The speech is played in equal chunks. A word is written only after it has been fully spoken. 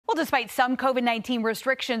Well, despite some COVID-19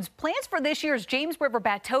 restrictions, plans for this year's James River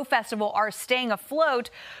Batteau Festival are staying afloat.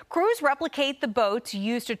 Crews replicate the boats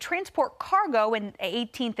used to transport cargo in the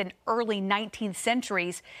 18th and early 19th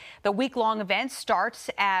centuries. The week-long event starts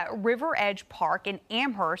at River Edge Park in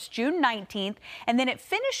Amherst, June 19th, and then it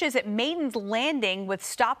finishes at Maiden's Landing with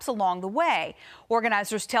stops along the way.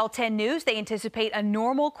 Organizers tell 10 News they anticipate a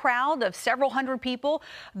normal crowd of several hundred people,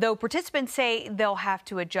 though participants say they'll have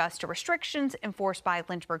to adjust to restrictions enforced by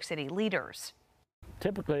Lynchburg City leaders.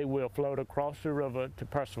 Typically, we'll float across the river to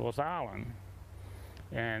Percival's Island,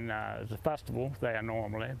 and there's a festival there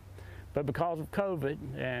normally. But because of COVID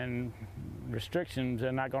and restrictions,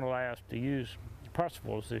 they're not going to allow us to use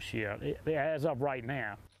Percival's this year, as of right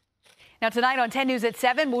now. Now tonight on 10 News at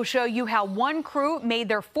 7, we'll show you how one crew made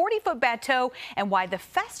their 40-foot bateau and why the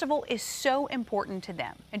festival is so important to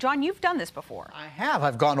them. And John, you've done this before. I have.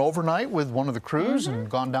 I've gone overnight with one of the crews and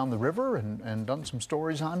gone down the river and done some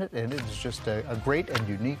stories on it. And it is just a great and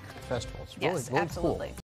unique festival. It's really, really absolutely. Cool.